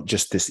understand that you're not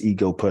just this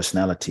ego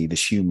personality,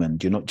 this human,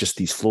 you're not just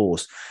these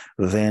flaws,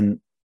 then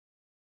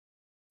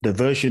the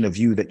version of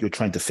you that you're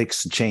trying to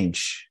fix and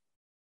change,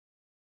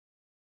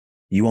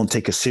 you won't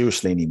take it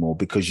seriously anymore,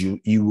 because you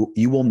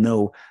will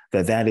know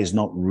that that is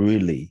not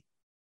really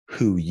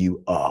who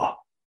you are.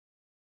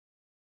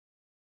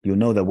 You'll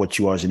know that what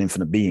you are is an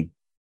infinite being.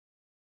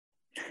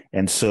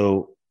 And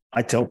so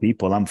I tell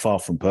people I'm far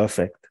from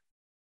perfect.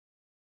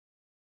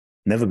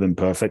 Never been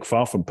perfect,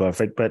 far from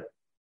perfect, but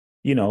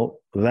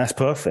that's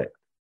perfect.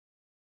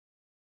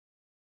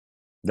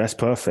 That's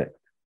perfect.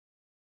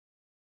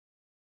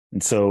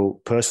 And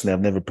so personally,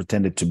 I've never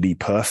pretended to be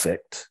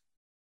perfect.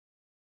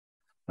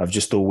 I've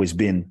just always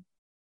been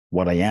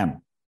what I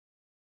am,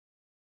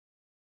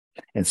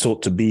 and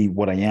sought to be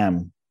what I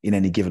am in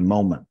any given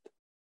moment,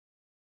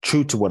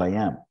 true to what I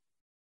am.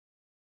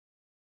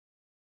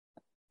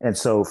 And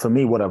so for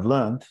me, what I've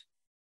learned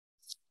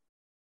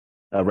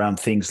around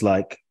things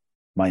like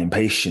my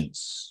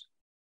impatience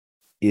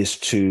is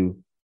to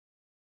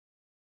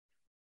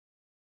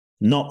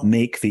not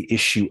make the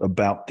issue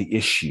about the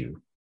issue,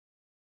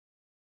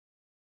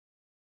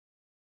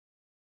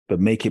 but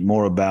make it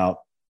more about,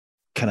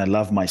 can I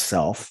love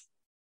myself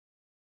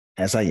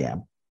as I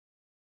am?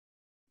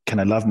 Can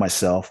I love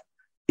myself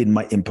in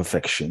my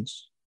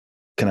imperfections?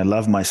 Can I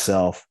love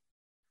myself,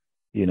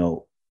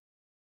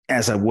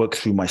 as I work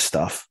through my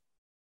stuff?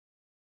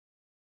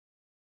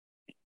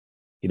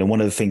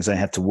 One of the things I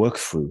had to work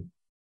through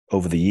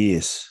over the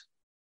years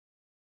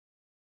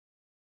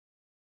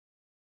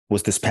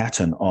was this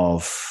pattern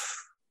of,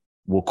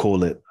 we'll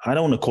call it, I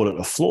don't want to call it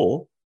a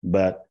flaw,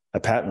 but a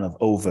pattern of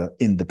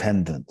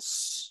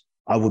over-independence.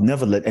 I would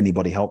never let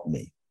anybody help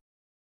me.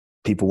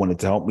 People wanted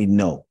to help me.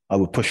 No, I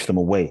would push them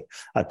away.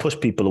 I'd push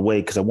people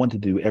away because I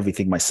wanted to do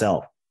everything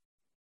myself.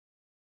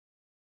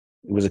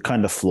 It was a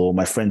kind of flaw.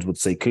 My friends would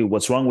say, Kute,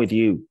 what's wrong with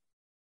you?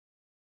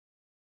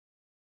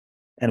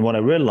 And what I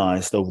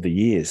realized over the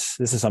years,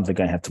 this is something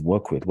I had to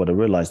work with. What I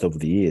realized over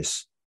the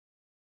years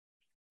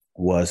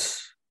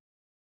was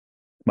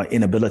my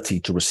inability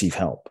to receive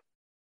help,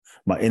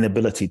 my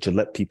inability to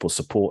let people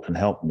support and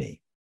help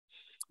me,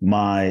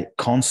 my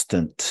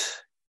constant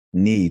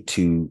need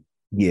to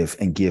give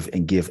and give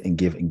and give and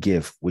give and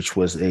give, which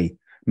was a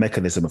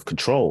mechanism of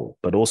control,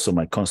 but also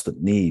my constant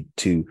need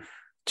to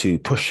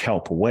push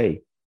help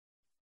away.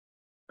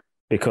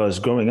 Because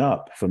growing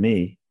up for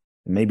me,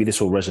 maybe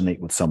this will resonate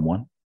with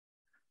someone,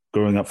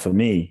 growing up for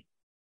me,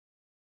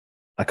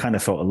 I kind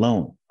of felt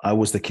alone. I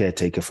was the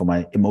caretaker for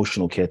my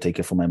emotional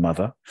caretaker for my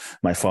mother.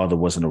 My father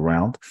wasn't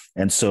around.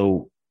 And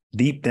so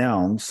deep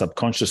down,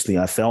 subconsciously,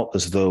 I felt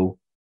as though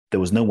there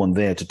was no one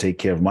there to take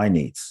care of my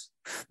needs.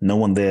 There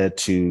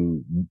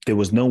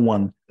was no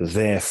one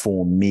there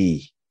for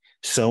me.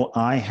 So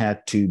I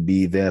had to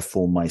be there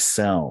for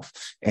myself.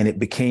 And it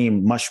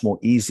became much more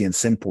easy and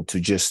simple to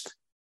just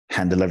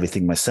handle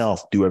everything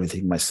myself, do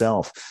everything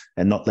myself,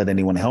 and not let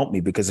anyone help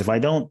me. Because if I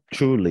don't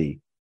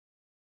truly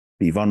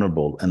be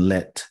vulnerable and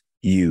let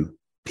you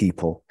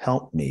people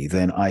help me,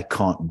 then I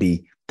can't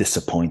be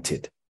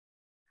disappointed.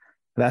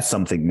 That's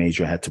something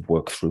major I had to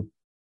work through.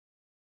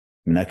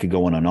 I mean, I could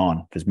go on and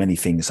on. There's many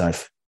things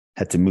I've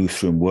had to move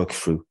through and work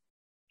through,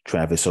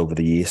 Travis, over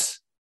the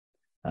years.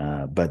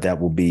 But that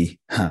will be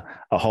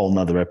a whole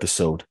nother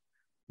episode,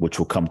 which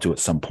we'll come to at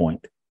some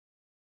point.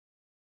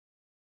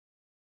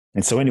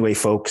 And so anyway,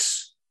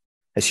 folks,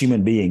 as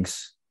human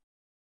beings,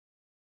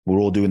 we're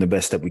all doing the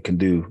best that we can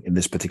do in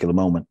this particular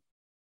moment.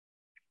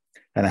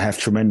 And I have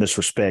tremendous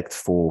respect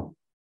for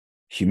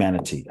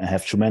humanity. I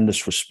have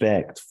tremendous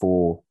respect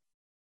for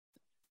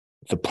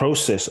the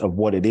process of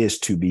what it is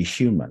to be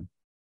human.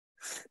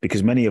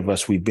 Because many of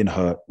us, we've been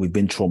hurt, we've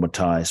been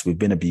traumatized, we've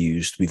been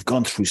abused, we've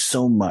gone through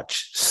so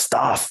much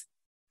stuff.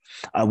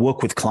 I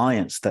work with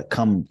clients that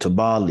come to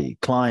Bali,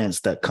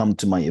 clients that come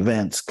to my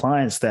events,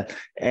 clients that,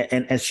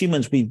 and as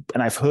humans, and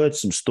I've heard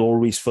some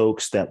stories,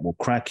 folks, that will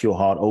crack your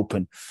heart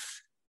open.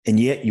 And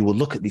yet you will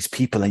look at these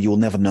people and you will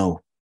never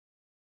know.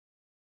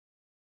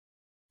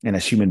 And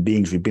as human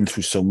beings, we've been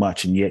through so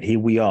much. And yet here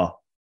we are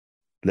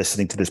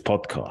listening to this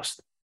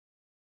podcast.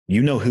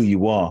 You know who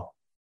you are.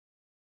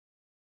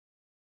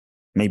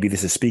 Maybe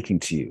this is speaking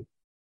to you.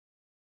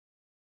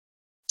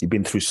 You've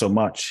been through so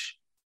much.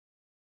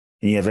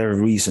 And you have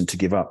every reason to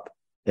give up,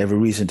 every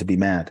reason to be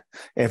mad,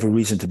 every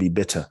reason to be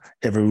bitter,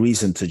 every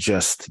reason to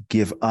just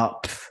give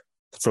up,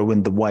 throw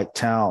in the white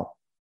towel.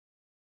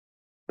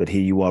 But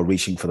here you are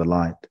reaching for the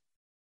light,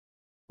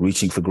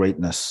 reaching for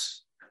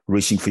greatness,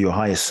 reaching for your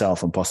highest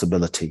self and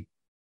possibility.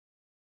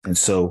 And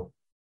so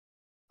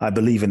I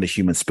believe in the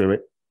human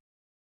spirit.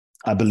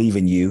 I believe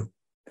in you.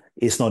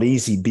 It's not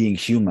easy being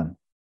human.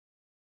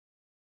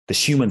 The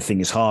human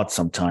thing is hard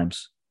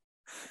sometimes.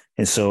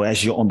 And so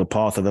as you're on the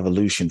path of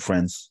evolution,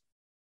 friends,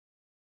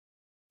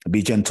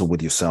 be gentle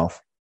with yourself.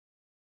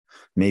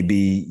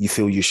 Maybe you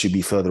feel you should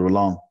be further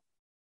along.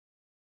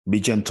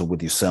 Be gentle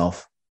with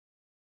yourself,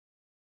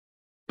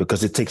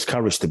 because it takes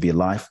courage to be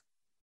alive.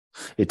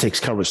 It takes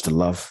courage to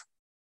love.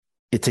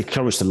 It takes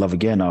courage to love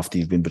again after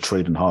you've been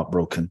betrayed and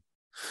heartbroken.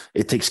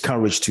 It takes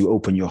courage to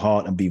open your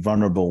heart and be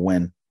vulnerable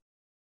when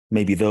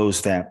maybe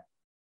those that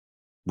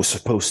were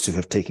supposed to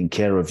have taken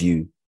care of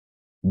you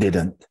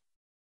didn't.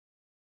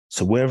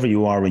 So wherever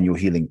you are in your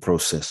healing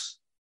process,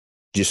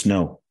 just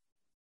know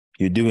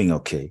you're doing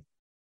okay.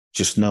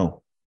 Just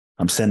know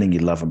I'm sending you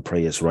love and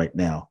prayers right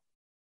now.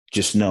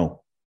 Just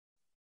know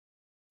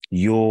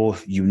your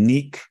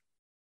unique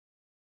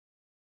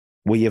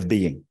way of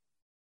being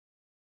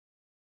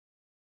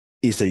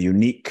is a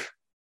unique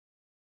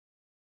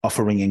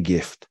offering and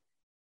gift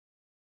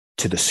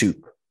to the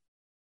soup,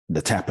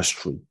 the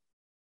tapestry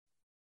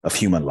of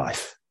human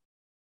life.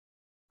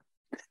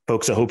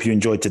 Folks, I hope you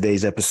enjoyed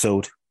today's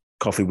episode,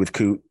 Coffee with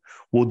Coot.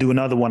 We'll do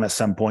another one at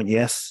some point,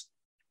 yes.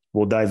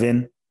 We'll dive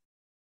in,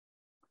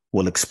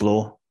 we'll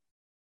explore,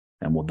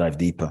 and we'll dive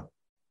deeper.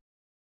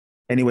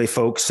 Anyway,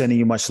 folks, sending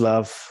you much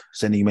love,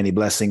 sending you many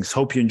blessings.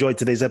 Hope you enjoyed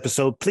today's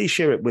episode. Please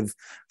share it with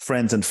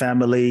friends and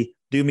family.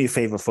 Do me a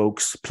favor,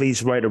 folks.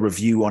 Please write a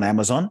review on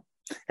Amazon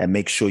and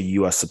make sure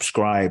you are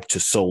subscribed to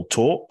Soul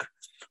Talk.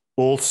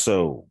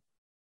 Also,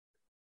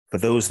 for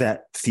those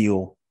that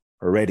feel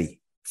ready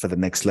for the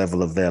next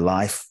level of their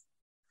life,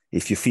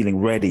 if you're feeling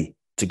ready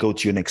to go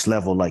to your next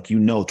level, like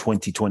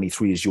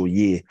 2023 is your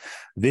year,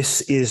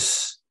 this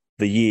is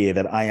the year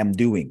that I am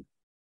doing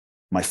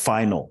my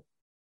final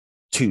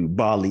 2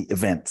 Bali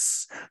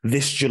events.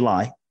 This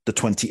July, the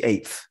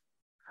 28th,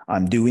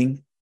 I'm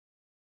doing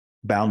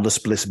Boundless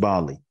Bliss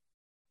Bali.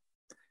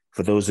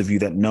 For those of you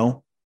that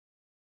know,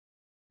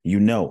 you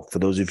know. For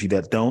those of you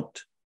that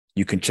don't,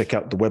 you can check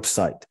out the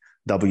website,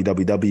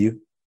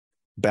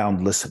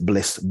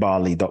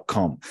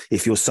 www.boundlessblissbali.com.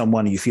 If you're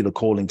someone you feel a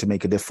calling to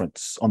make a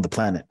difference on the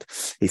planet,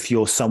 if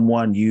you're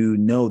someone you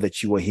know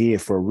that you are here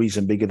for a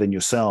reason bigger than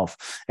yourself,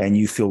 and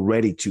you feel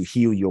ready to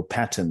heal your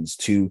patterns,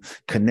 to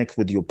connect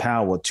with your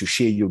power, to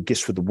share your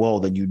gifts with the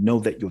world, and you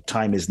know that your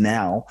time is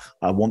now,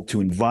 I want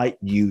to invite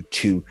you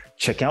to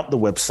check out the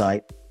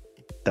website,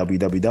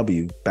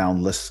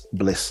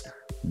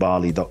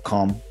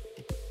 www.boundlessblissbali.com.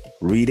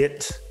 Read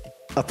it,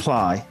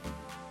 apply,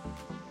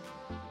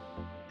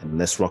 and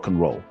let's rock and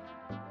roll.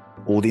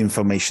 All the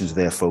information's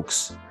there,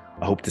 folks.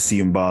 I hope to see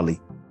you in Bali,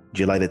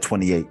 July the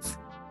 28th.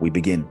 We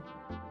begin.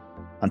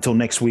 Until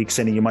next week,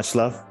 sending you much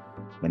love,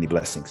 many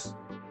blessings.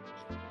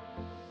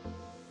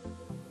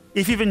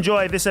 If you've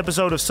enjoyed this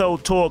episode of Soul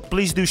Talk,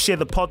 please do share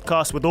the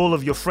podcast with all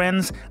of your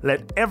friends.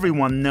 Let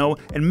everyone know,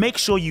 and make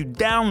sure you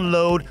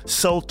download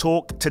Soul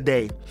Talk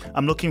today.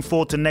 I'm looking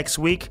forward to next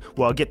week,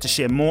 where I'll get to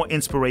share more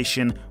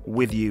inspiration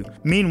with you.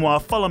 Meanwhile,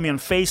 follow me on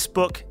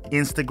Facebook,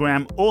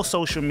 Instagram, or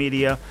social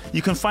media.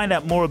 You can find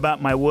out more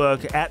about my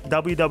work at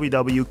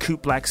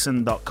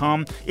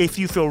www.cootblackson.com. If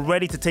you feel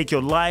ready to take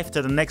your life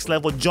to the next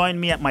level, join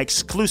me at my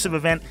exclusive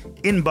event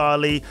in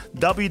Bali,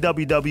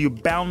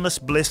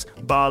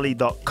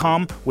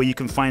 www.boundlessblissbali.com, where you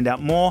can find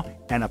out more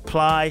and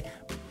apply.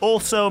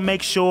 Also,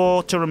 make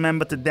sure to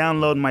remember to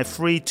download my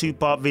free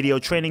 2-part video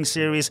training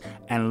series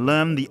and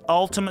learn the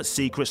ultimate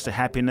secrets to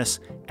happiness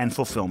and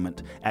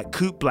fulfillment at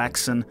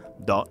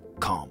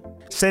cootblackson.com.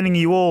 Sending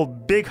you all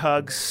big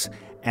hugs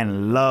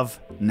and love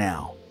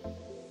now.